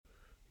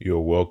You're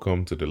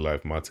welcome to the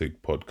Lifematic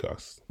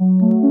podcast.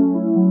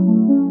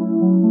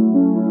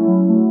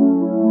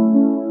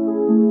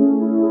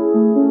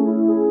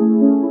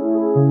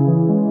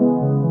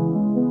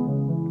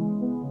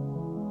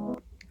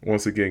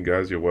 Once again,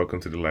 guys, you're welcome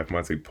to the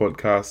Lifematic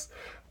podcast.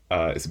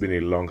 It's been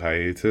a long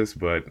hiatus,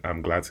 but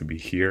I'm glad to be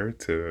here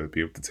to be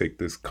able to take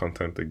this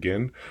content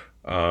again.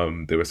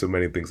 There were so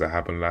many things that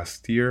happened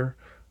last year.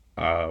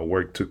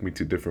 Work took me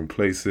to different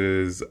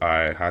places.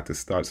 I had to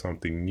start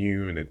something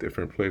new in a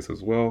different place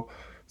as well.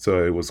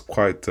 So it was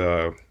quite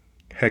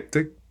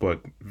hectic, but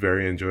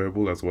very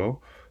enjoyable as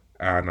well.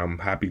 And I'm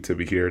happy to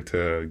be here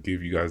to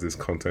give you guys this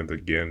content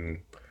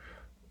again,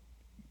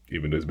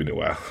 even though it's been a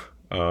while.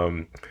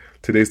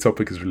 Today's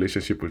topic is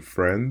relationship with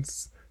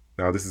friends.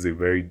 Now, this is a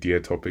very dear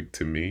topic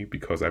to me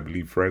because I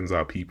believe friends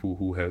are people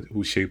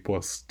who shape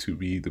us to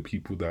be the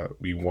people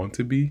that we want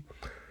to be.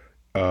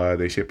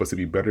 They shape us to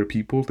be better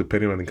people,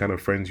 depending on the kind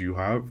of friends you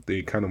have.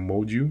 They kind of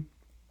mold you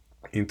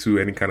into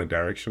any kind of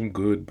direction,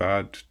 good,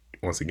 bad.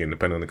 Once again,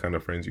 depending on the kind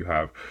of friends you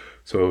have.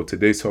 So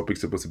today's topic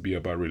is supposed to be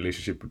about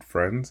relationship with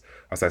friends.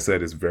 As I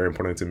said, it's very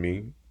important to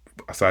me.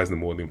 Aside the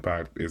mold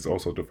impact, is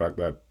also the fact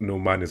that no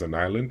man is an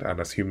island, and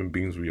as human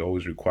beings, we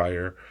always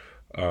require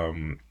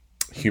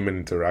human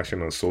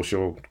interaction and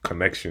social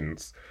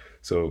connections.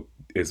 So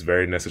it's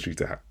very necessary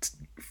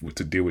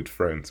to deal with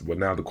friends. But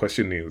now the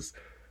question is,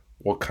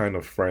 what kind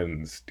of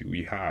friends do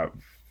we have,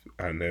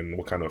 and then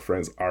what kind of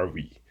friends are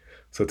we?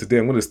 So today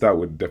I'm going to start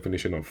with the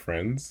definition of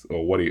friends,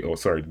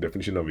 the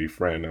definition of a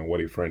friend and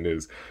what a friend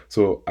is.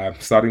 So I'm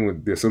starting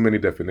with, there's so many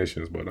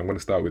definitions, but I'm going to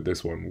start with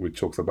this one, which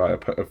talks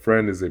about a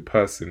friend is a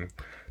person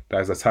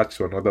that is attached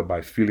to another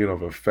by feeling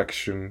of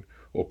affection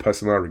or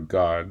personal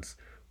regards,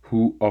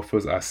 who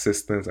offers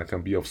assistance and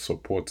can be of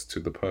support to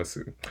the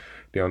person.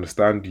 They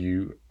understand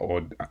you,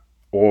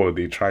 or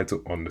they try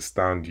to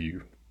understand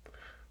you.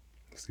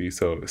 See,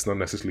 so it's not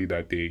necessarily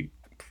that they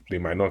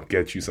might not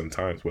get you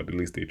sometimes, but at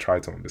least they try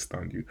to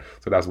understand you.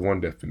 So that's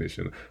one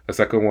definition. The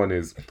second one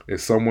is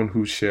someone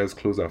who shares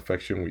close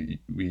affection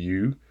with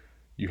you.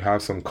 You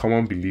have some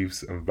common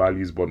beliefs and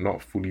values, but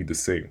not fully the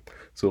same.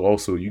 So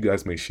also, you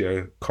guys may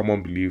share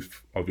common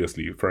beliefs.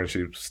 Obviously,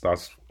 friendship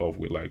starts off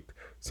with like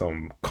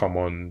some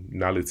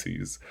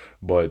commonalities,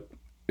 but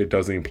it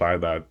doesn't imply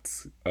that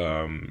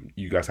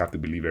you guys have to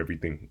believe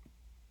everything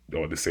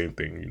or the same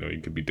thing. You know,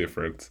 you could be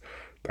different.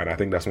 And I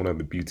think that's one of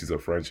the beauties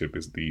of friendship,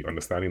 is the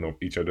understanding of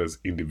each other's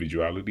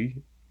individuality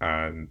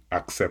and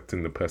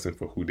accepting the person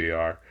for who they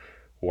are,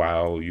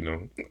 while, you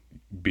know,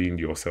 being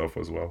yourself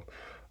as well.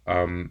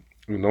 And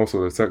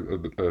also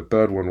the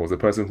third one was a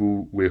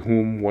person with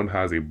whom one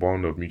has a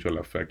bond of mutual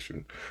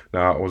affection.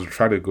 Now, I was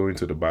trying to go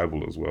into the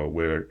Bible as well,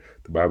 where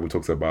the Bible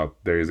talks about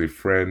there's a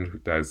friend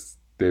that's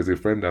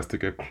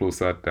taken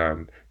closer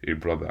than a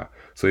brother.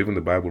 So even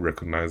the Bible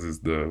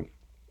recognizes the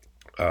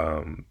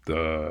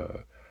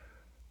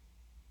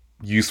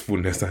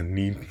usefulness and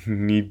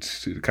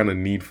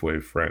need for a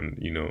friend,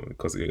 you know,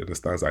 because it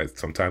understands that it's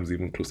sometimes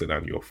even closer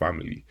than your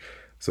family.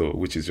 So,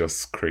 which is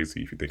just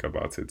crazy if you think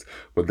about it.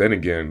 But then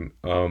again,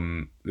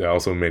 there are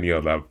also many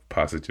other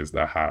passages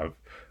that have,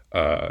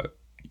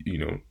 you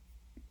know,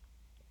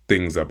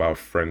 things about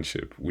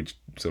friendship, which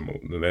some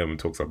of them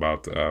talks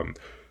about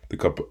the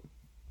couple.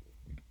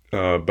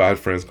 Bad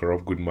friends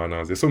corrupt good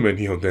manners. There's so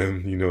many of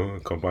them, you know.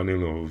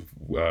 Companion of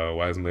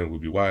wise men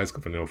would be wise.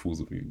 Companion of fools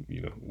would be,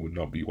 you know, would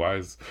not be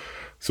wise.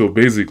 So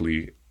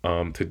basically,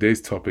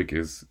 today's topic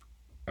is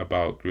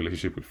about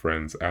relationship with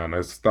friends, and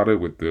I started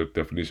with the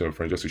definition of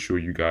friend just to show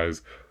you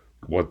guys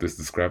what this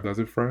described as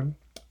a friend.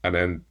 And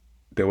then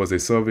there was a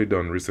survey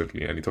done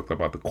recently, and it talked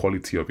about the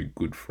quality of a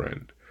good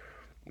friend.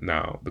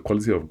 Now, the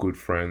quality of good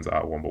friends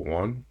are, number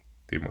one,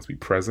 they must be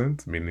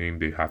present, meaning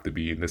they have to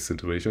be in this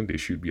situation. They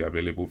should be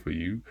available for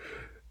you.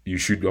 You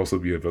should also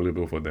be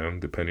available for them,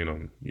 depending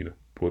on, you know,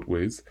 both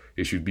ways.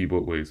 It should be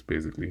both ways,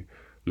 basically.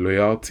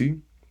 Loyalty,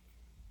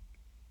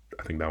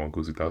 I think that one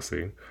goes without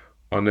saying.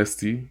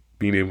 Honesty,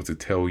 being able to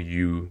tell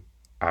you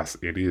as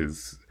it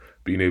is,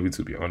 being able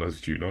to be honest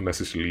with you. Not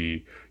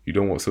necessarily, you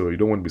don't want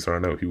to be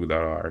surrounded with people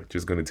that are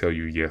just going to tell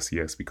you yes,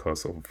 yes,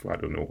 because of I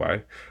don't know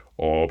why,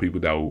 or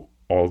people that will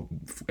all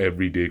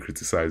every day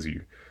criticize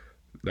you.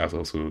 That's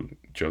also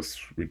just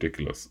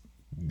ridiculous.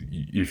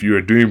 If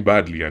you're doing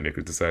badly and they're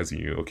criticizing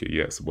you, okay,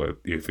 yes, but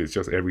if it's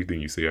just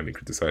everything you say and they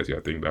criticize you,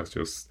 I think that's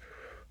just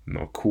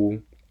not cool.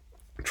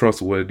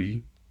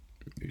 Trustworthy,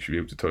 you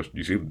should trust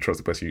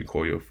the person you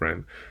call your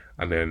friend,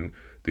 and then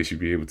they should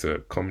be able to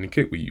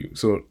communicate with you.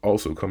 So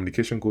also,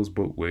 communication goes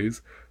both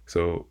ways.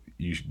 So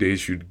they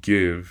should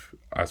give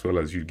as well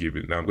as you give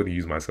it. Now I'm going to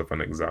use myself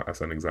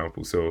as an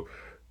example. So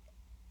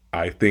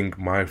I think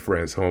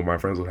some of my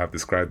friends will have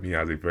described me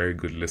as a very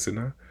good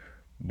listener,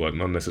 but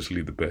not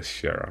necessarily the best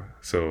sharer.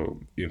 So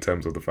in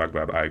terms of the fact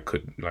that I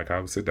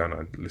would sit down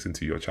and listen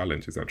to your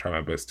challenges and try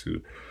my best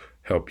to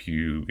help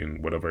you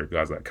in whatever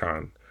regards I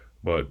can.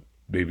 But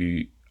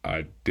maybe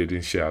I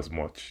didn't share as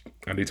much.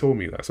 And they told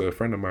me that. So a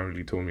friend of mine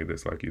really told me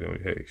this, like, you know,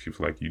 hey, she was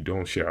like, you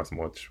don't share as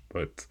much,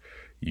 but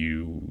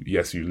You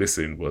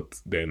listen, but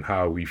then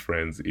how are we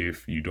friends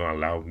if you don't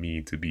allow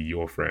me to be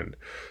your friend?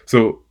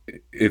 So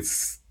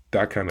it's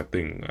that kind of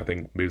thing. I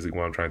think basically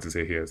what I'm trying to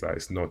say here is that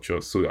it's not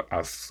just so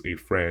as a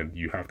friend,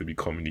 you have to be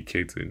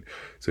communicating.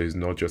 So it's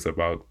not just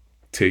about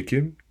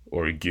taking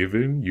or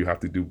giving. You have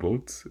to do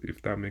both, if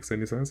that makes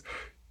any sense.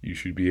 You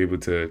should be able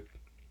to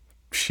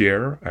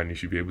share and you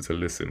should be able to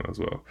listen as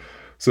well.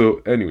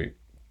 So anyway,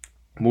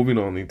 moving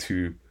on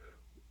into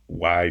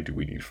why do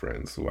we need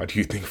friends? Why do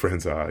you think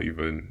friends are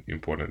even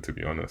important, to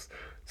be honest?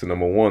 So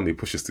number one, they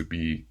push us to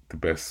be the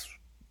best.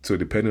 So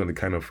depending on the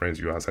kind of friends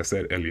you are, as I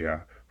said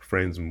earlier,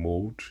 friends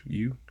mold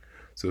you.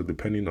 So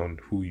depending on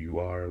who you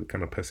are, the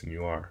kind of person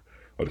you are,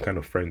 or the kind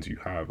of friends you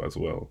have as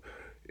well,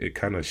 it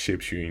kind of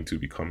shapes you into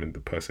becoming the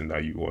person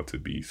that you want to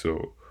be.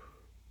 So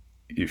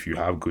if you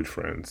have good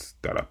friends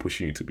that are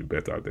pushing you to be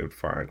better, then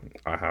fine.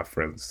 I have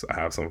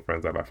some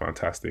friends that are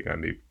fantastic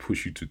and they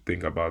push you to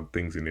think about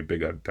things in a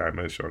bigger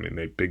dimension, in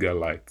a bigger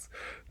light,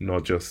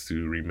 not just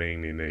to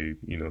remain in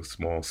a,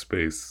 small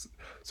space.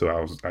 So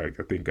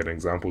I think an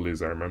example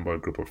is I remember a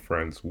group of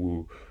friends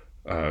who,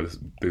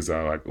 these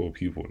are like old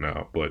people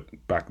now, but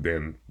back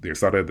then they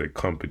started a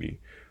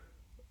company.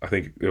 I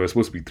think there were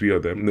supposed to be three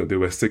of them. No, there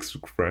were six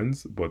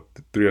friends, but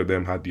three of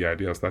them had the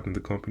idea of starting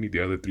the company.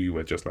 The other three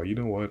were just like, you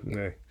know what,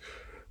 nah.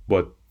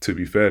 But to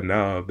be fair,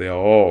 now they are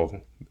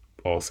all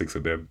six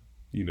of them,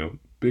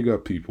 bigger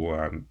people,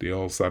 and they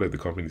all started the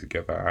company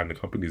together, and the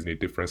company is in a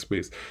different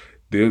space.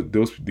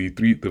 The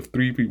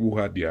three people who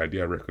had the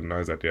idea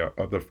recognized that their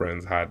other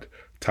friends had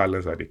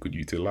talents that they could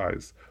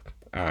utilize,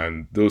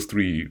 and those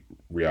three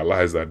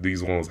realized that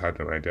these ones had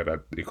an idea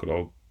that they could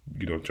all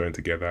join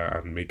together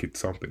and make it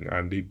something,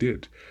 and they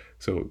did.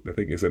 So I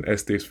think it's an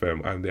estate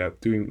firm, and they are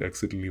doing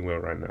exceedingly well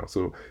right now.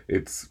 So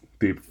it's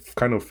the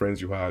kind of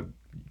friends you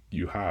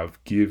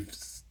have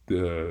gives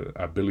the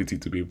ability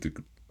to be able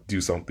to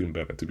do something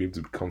better, to be able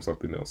to become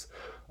something else.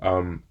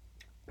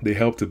 They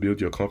help to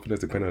build your confidence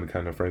depending on the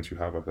kind of friends you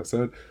have. As I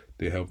said,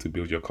 they help to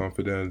build your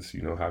confidence,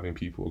 having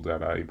people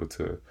that are able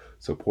to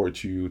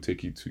support you,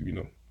 take you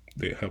to,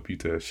 they help you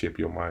to shape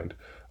your mind.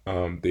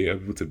 They are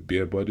able to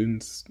bear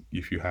burdens.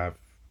 If you have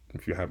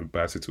a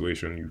bad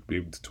situation, you'll be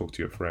able to talk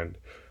to your friend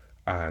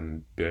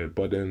and bear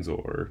burdens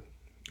or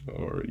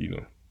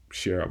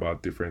share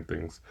about different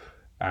things.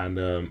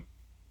 And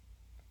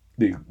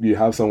you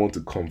have someone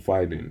to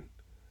confide in.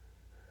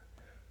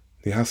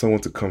 You have someone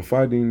to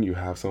confide in. You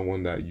have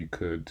someone that you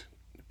could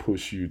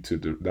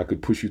that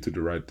could push you to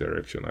the right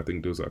direction. I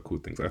think those are cool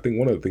things. I think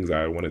one of the things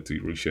I wanted to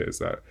really share is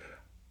that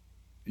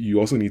you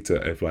also need to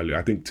evaluate.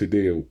 I think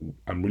today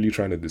I'm really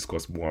trying to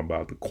discuss more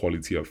about the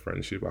quality of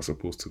friendship as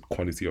opposed to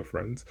quantity of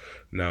friends.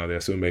 Now there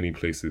are so many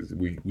places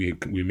we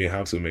may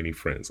have so many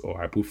friends,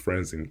 or I put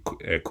friends in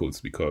air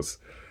quotes because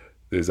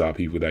these are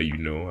people that you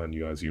know and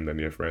you assume that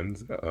they're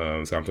friends.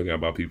 So I'm talking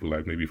about people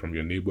like maybe from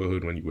your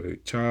neighborhood when you were a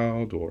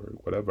child or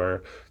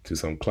whatever, to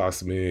some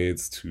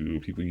classmates, to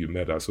people you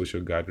met at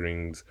social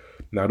gatherings.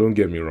 Now, don't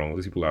get me wrong,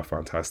 these people are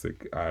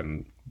fantastic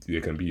and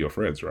they can be your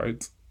friends,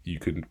 right? You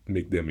could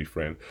make them a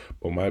friend.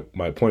 But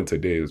my point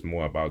today is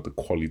more about the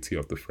quality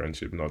of the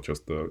friendship, not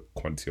just the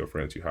quantity of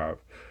friends you have.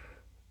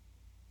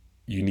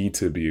 You need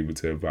to be able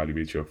to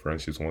evaluate your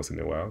friendships once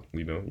in a while.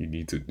 You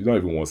need to, not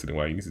even once in a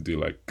while, you need to do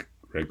like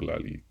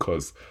regularly,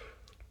 because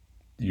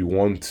you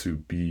want to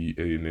be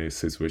in a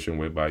situation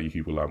whereby you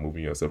people are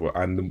moving yourself.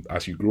 And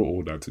as you grow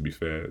older, to be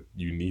fair,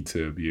 you need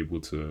to be able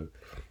to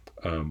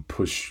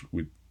push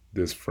with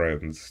these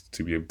friends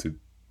to be able to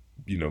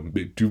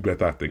do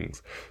better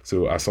things.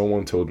 So as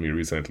someone told me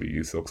recently,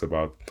 he talks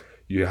about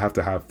you have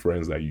to have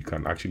friends that you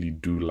can actually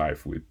do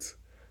life with.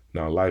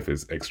 Now life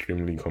is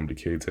extremely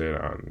complicated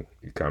and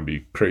it can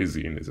be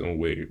crazy in its own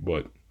way,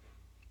 but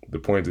the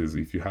point is,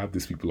 if you have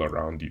these people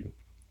around you,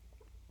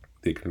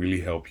 they can really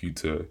help you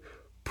to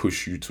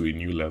push you to a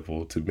new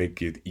level, to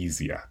make it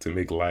easier, to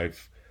make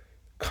life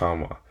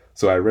calmer.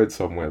 So I read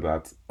somewhere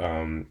that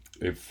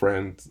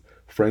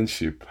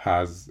friendship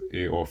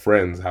or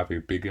friends have a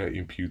bigger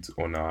input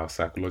on our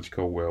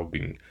psychological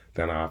well-being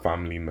than our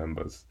family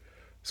members.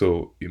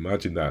 So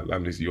imagine that. That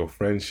means your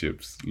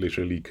friendships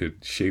literally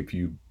could shape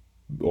you,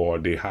 or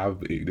they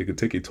could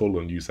take a toll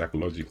on you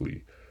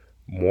psychologically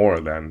more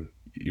than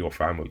your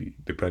family,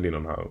 depending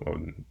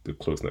on the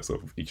closeness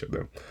of each of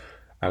them.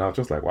 And I was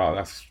just like, wow,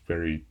 that's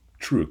very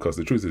true. Because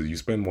the truth is, you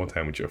spend more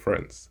time with your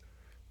friends.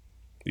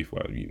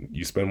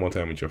 You spend more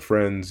time with your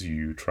friends,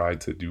 you try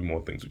to do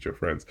more things with your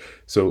friends.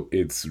 So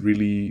it's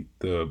really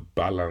the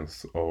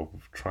balance of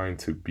trying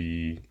to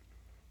be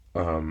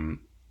in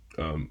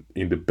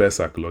the best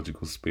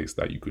psychological space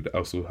that you could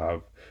also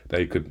have,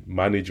 that you could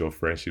manage your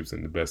friendships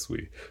in the best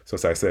way. So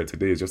as I said,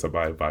 today is just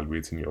about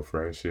evaluating your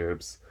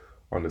friendships,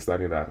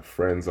 understanding that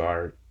friends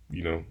are,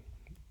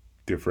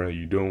 different.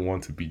 You don't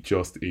want to be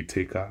just a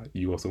taker.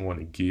 You also want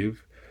to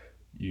give.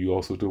 You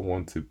also don't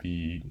want to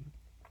be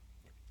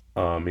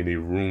in a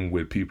room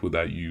with people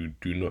that you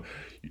do not.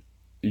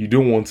 you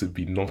don't want to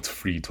be not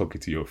free talking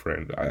to your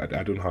friend.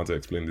 I don't know how to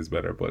explain this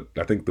better, but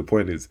I think the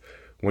point is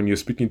when you're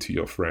speaking to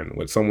your friend,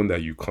 when someone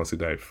that you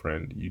consider a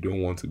friend, you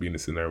don't want to be in a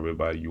scenario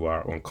whereby you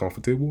are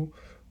uncomfortable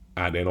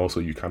and then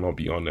also you cannot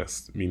be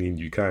honest, meaning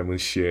you can't even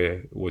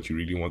share what you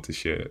really want to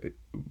share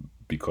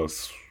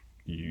because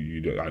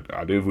I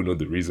don't even know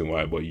the reason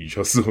why, but you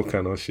just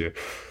cannot share.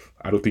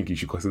 I don't think you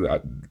should consider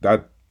that.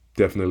 That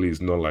definitely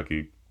is not like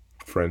a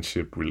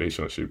friendship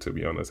relationship, to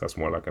be honest. That's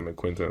more like an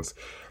acquaintance.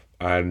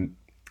 And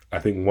I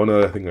think one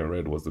other thing I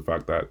read was the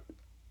fact that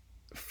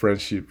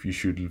friendship, you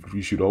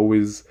should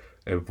always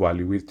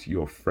evaluate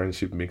your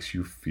friendship makes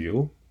you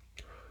feel.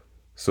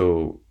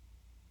 So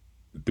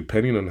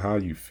depending on how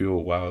you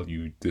feel while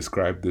you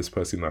describe this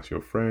person as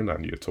your friend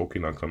and you're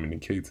talking and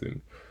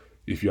communicating,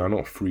 if you are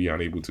not free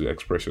and able to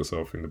express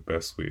yourself in the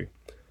best way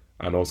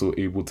and also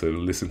able to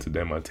listen to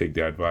them and take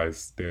their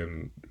advice,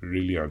 then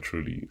really and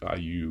truly are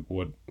you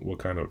what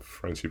kind of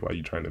friendship are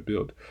you trying to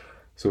build?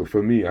 So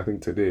for me, I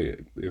think today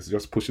it's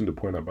just pushing the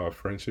point about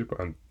friendship,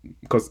 and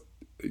because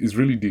it's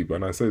really deep.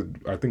 And I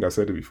think I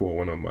said it before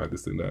one of my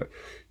this thing that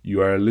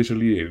you are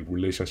literally a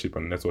relationship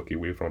and network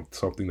away from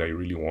something that you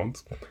really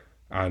want.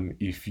 And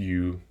if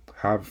you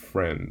have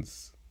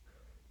friends,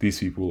 these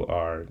people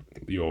are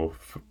your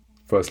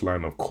first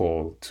line of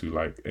call to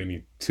like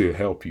any to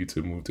help you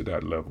to move to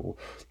that level.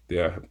 They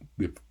are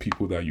the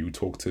people that you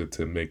talk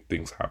to make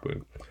things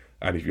happen.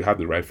 And if you have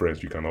the right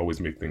friends, you can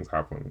always make things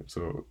happen.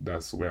 So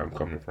that's where I'm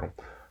coming from.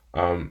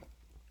 Um,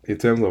 in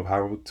terms of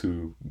how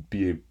to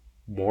be a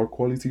more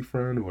quality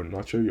friend or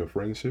nurture your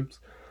friendships,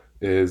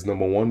 is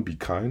number one, be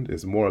kind.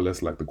 It's more or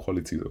less like the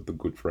qualities of the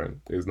good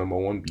friend. Is number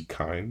one, be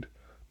kind.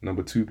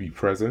 Number two, be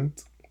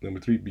present.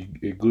 Number three, be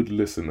a good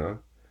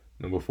listener.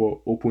 Number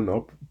four, open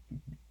up.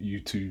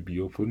 You to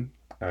be open,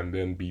 and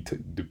then be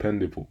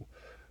dependable.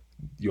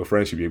 Your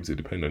friends should be able to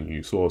depend on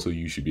you. So also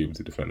you should be able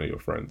to depend on your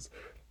friends.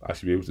 I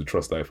should be able to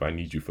trust that if I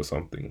need you for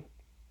something,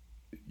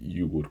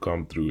 you would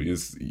come through.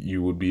 Is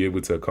you would be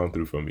able to come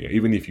through for me,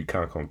 even if you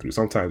can't come through.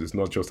 Sometimes it's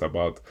not just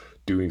about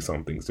doing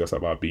something; it's just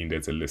about being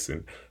there to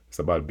listen. It's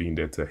about being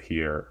there to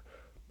hear.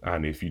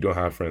 And if you don't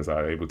have friends that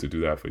are able to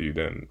do that for you,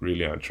 then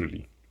really and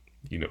truly,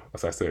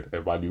 as I said,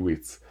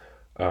 evaluate.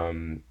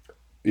 Um,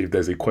 if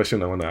there's a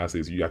question I want to ask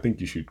is, I think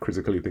you should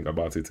critically think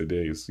about it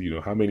today. Is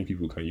how many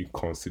people can you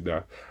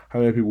consider? How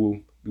many people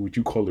would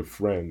you call a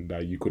friend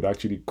that you could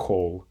actually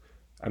call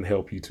and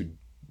help you to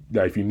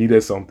that if you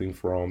needed something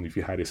from, if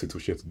you had a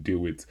situation to deal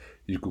with,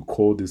 you could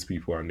call these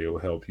people and they will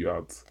help you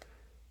out.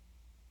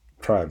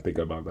 Try and think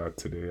about that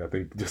today. I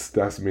think just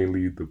that's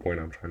mainly the point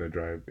I'm trying to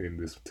drive in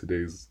this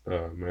today's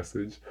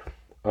message.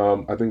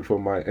 I think for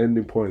my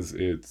ending points,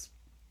 it's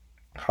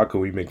how can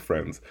we make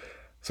friends?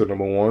 So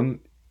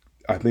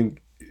I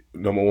think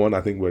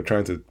I think we're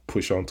trying to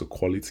push on to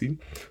quality.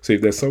 So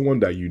if there's someone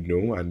that you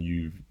know and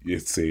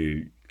it's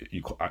an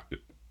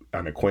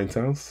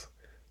acquaintance,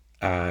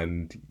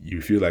 and you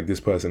feel like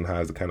this person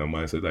has the kind of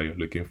mindset that you're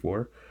looking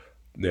for,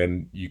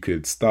 then you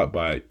could start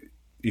by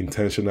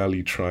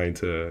intentionally trying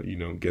to,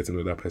 get to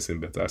know that person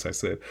better. As I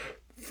said,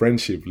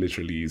 friendship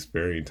literally is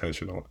very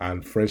intentional,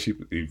 and friendship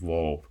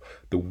evolve.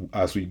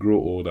 As we grow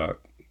older,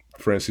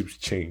 friendships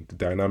change. The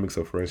dynamics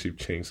of friendship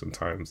change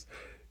sometimes.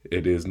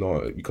 It is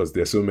not because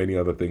there's so many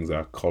other things that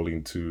are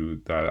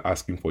that are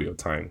asking for your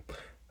time.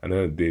 And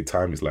then the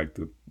time is like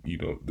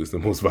there's the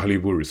most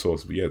valuable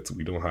resource, but yet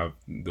we don't have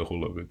the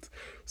whole of it.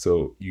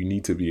 So you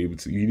need to be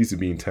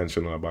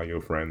intentional about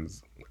your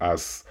friends.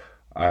 As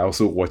I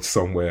also watched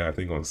somewhere, I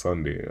think on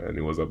Sunday, and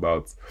it was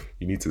about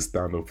you need to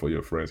stand up for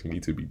your friends. You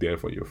need to be there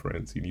for your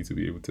friends. You need to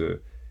be able to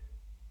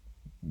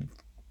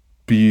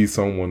be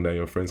someone that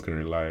your friends can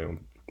rely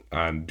on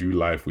and do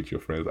life with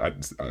your friends.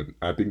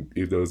 I think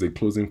if there was a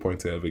closing point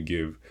to ever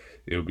give,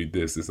 it would be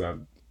this: is that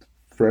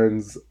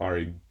friends are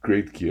a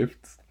great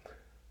gift.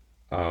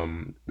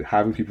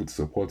 Having people to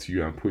support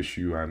you and push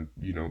you and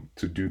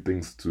to do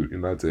things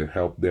in order to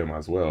help them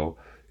as well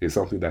is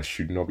something that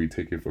should not be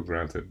taken for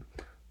granted.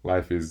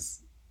 Life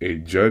is a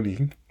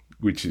journey,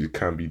 which it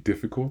can be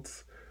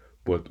difficult,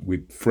 but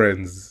with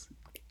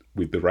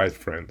the right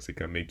friends, it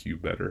can make you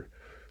better.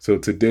 So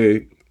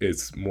today,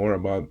 it's more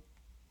about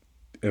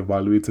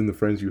evaluating the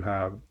friends you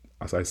have.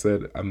 As I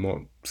said, I'm not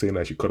saying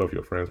that you cut off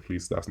your friends,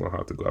 please. That's not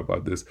how to go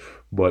about this.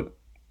 But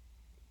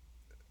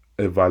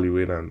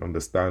evaluate and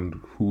understand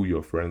who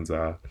your friends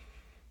are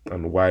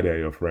and why they're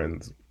your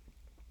friends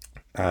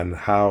and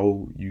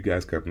how you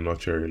guys can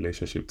nurture a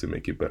relationship to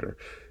make it better.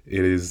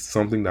 It is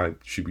something that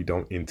should be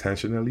done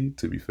intentionally,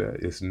 to be fair.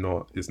 It's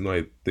not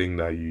a thing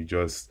that you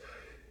just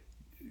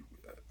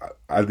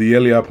at the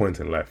earlier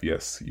point in life,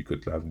 yes, you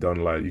could have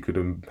done like you could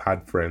have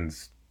had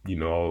friends,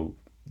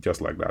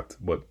 just like that.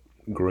 But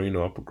growing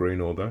up,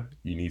 growing older,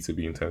 you need to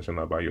be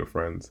intentional about your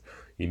friends.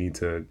 You need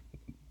to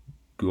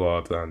go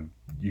out and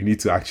you need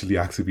to actually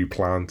actively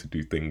plan to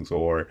do things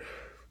or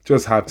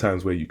just have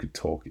times where you could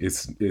talk.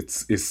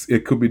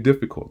 It could be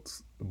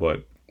difficult,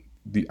 but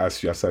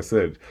as I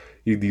said,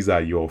 if these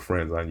are your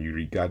friends and you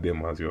regard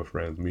them as your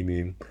friends,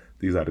 meaning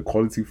these are the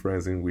quality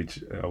friends in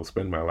which I'll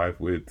spend my life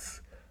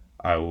with,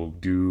 I will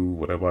do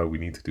whatever we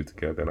need to do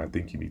together. And I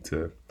think you need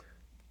to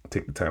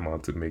take the time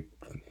out to make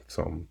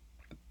some,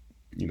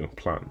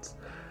 plans.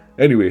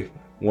 Anyway,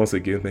 once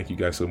again, thank you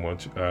guys so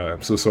much.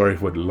 I'm so sorry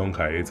for the long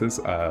hiatus.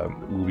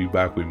 We'll be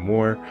back with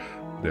more.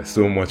 There's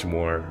so much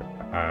more.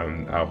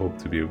 I hope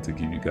to be able to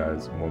give you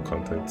guys more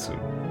content soon.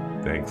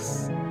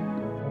 Thanks.